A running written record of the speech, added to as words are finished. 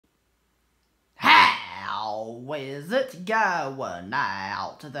Where's it going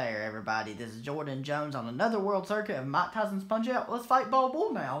out there, everybody? This is Jordan Jones on another world circuit of Mike Tyson's Punchout. Let's fight Ball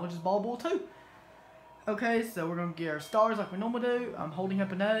Bull now, which is Ball Bull 2. Okay, so we're going to get our stars like we normally do. I'm holding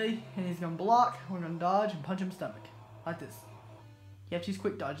up an A, and he's going to block. We're going to dodge and punch him in the stomach. Like this. You have to use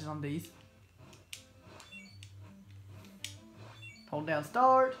quick dodges on these. Hold down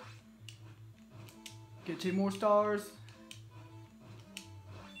start. Get 2 more stars.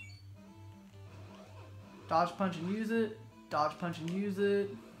 Dodge, punch, and use it. Dodge, punch, and use it.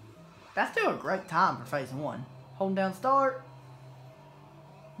 That's still a great time for phase 1. Holding down start.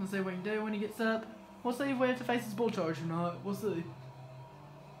 Let's see what we can do when he gets up. We'll see if we have to face his bull charge or not. We'll see.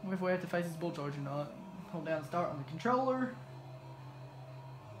 If we have to face his bull charge or not. Hold down start on the controller.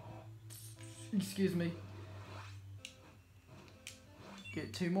 Excuse me.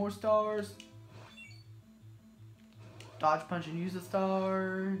 Get 2 more stars. Dodge, punch, and use a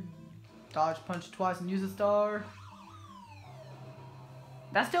star. Dodge, punch twice, and use a star.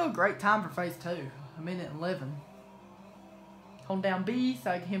 That's still a great time for phase 2. 1:11. Hold down B so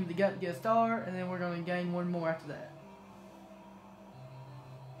I can hit him with the gut to get a star, and then we're going to gain 1 more after that.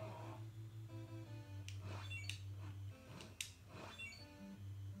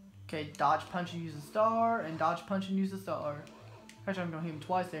 Okay, dodge, punch, and use a star, and dodge, punch, and use a star. Actually, I'm going to hit him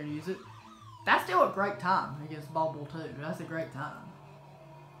twice there and use it. That's still a great time against Ball Bull 2. That's a great time.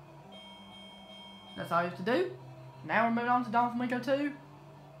 That's all you have to do. Now we're moving on to Don Flamingo 2.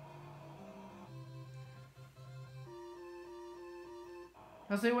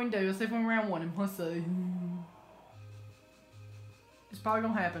 Let's see what we can do. Let's see if we can round 1 him. Let's see. It's probably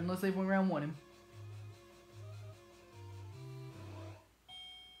going to happen. Let's see if we can round 1 him.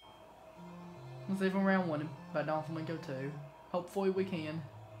 Let's see if we can round 1 him by Don Flamingo 2. Hopefully we can.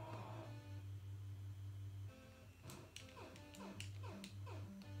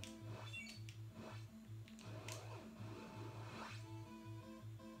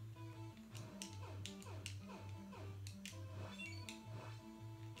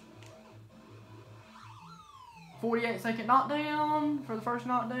 "48-second knockdown" for the first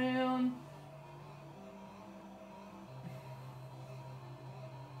knockdown.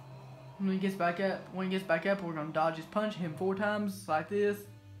 When he gets back up, we're gonna dodge his punch, hit him 4 times like this.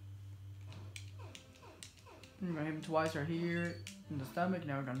 We're gonna hit him twice right here in the stomach.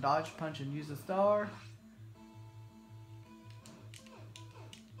 Now we're gonna dodge, punch, and use the star.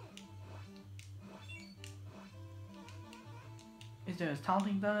 He's doing his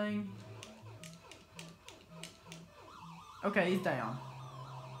taunting thing. Okay, he's down.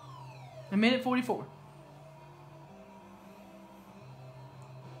 1:44.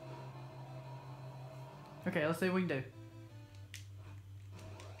 Okay, let's see what we can do.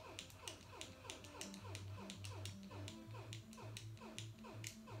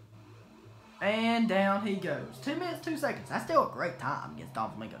 And down he goes. 2 minutes, 2 seconds. That's still a great time against Don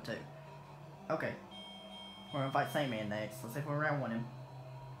Flamingo 2. Okay. We're gonna fight Sandman next. Let's see if we round 1 him.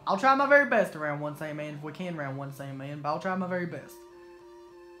 I'll try my very best to round 1 Sandman if we can round 1 Sandman, but I'll try my very best.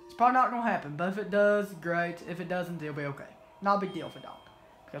 It's probably not gonna happen, but if it does, great. If it doesn't, it'll be okay. Not a big deal if it don't.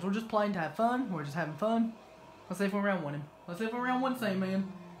 Because we're just playing to have fun. We're just having fun. Let's see if we round 1 him. Let's see if we round 1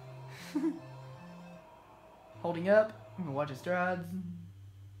 Sandman. Holding up. I'm gonna watch his strides.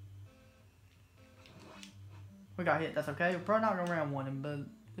 We got hit. That's okay. We're probably not gonna round 1 him, but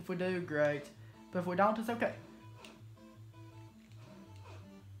if we do, great. But if we don't, it's okay.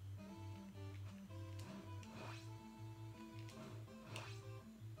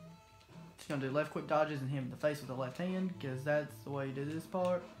 Just gonna do left quick dodges and hit him in the face with the left hand, because that's the way you do this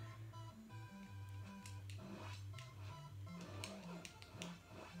part.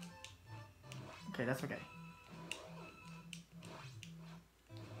 Okay, that's okay.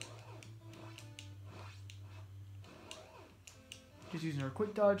 Just using our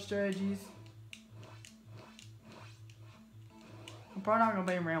quick dodge strategies. We're probably not going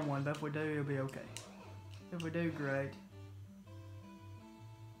to be in round 1, but if we do, it'll be okay. If we do, great.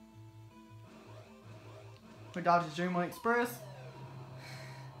 We dodge his Dreamway Express.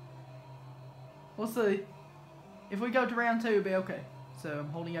 We'll see. If we go to round 2, it'll be okay. So I'm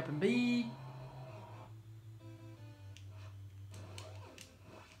holding up in B.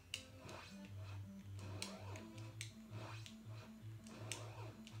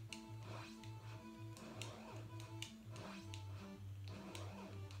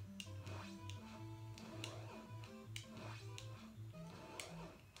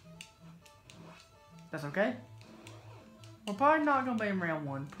 That's okay. We're probably not going to be in round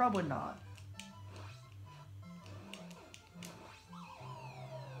 1. Probably not.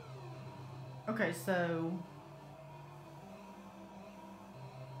 Okay, so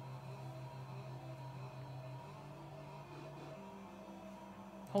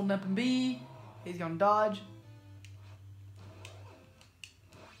Holding up in B. He's gonna dodge.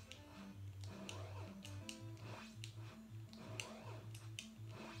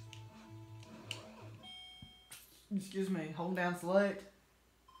 Excuse me. Holding down select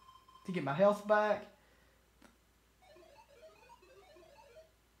to get my health back.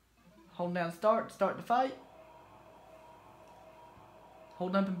 Holding down start to start the fight.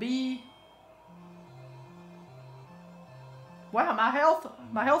 Holding up in B. Wow, my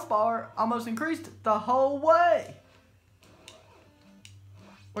health bar almost increased the whole way.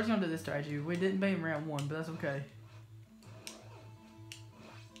 We're just gonna do this strategy. We didn't beat him round 1, but that's okay.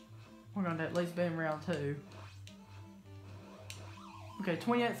 We're gonna at least beat him round 2. Okay,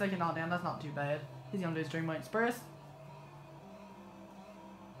 28-second knockdown. That's not too bad. He's gonna do his Dreamway Express.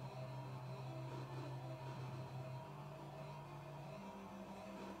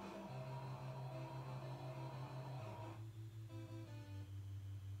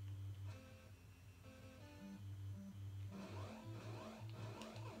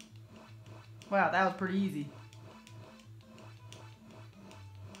 Wow, that was pretty easy.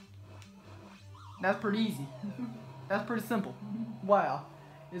 That's pretty easy. That's pretty simple. Wow,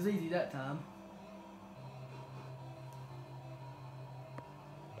 it was easy that time.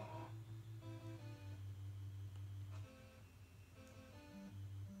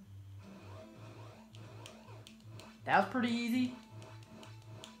 That was pretty easy.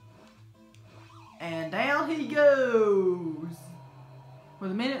 And down he goes. With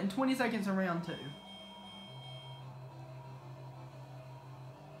 1 minute and 20 seconds in round 2.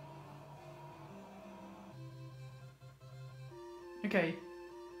 Okay.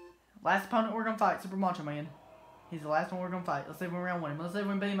 Last opponent we're going to fight, Super Macho Man. He's the last one we're going to fight. Let's see if we round 1 him. Let's see if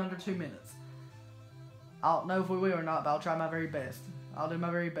we can beat him under 2 minutes. I don't know if we will or not, but I'll try my very best. I'll do my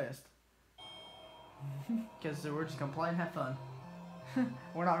very best. Because we're just going to play and have fun.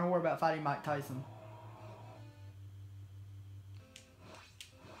 We're not going to worry about fighting Mike Tyson.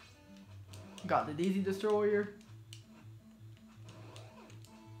 Got the Dizzy Destroyer.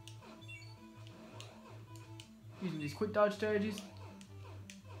 Using these quick dodge strategies.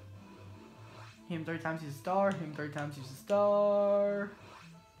 Him 3 times use a star. Him 3 times use a star.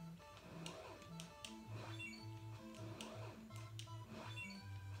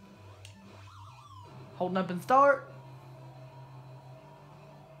 Holding up and start.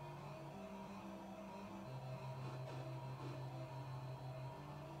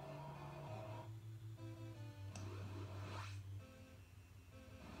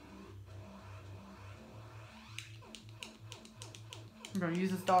 I'm going to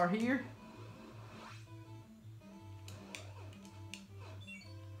use a star here.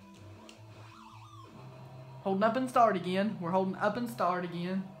 Holding up and start again. We're holding up and start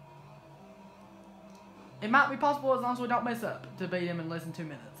again. It might be possible as long as we don't mess up to beat him in less than 2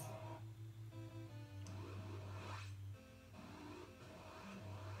 minutes.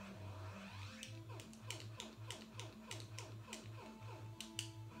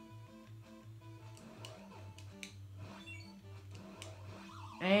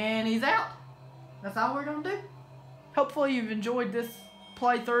 And he's out. That's all we're going to do. Hopefully you've enjoyed this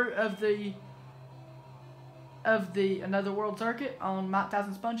playthrough of the Another World Circuit on Mike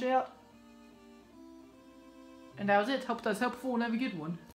Tyson's Punchout. And that was it. Hope that's helpful and have a good one.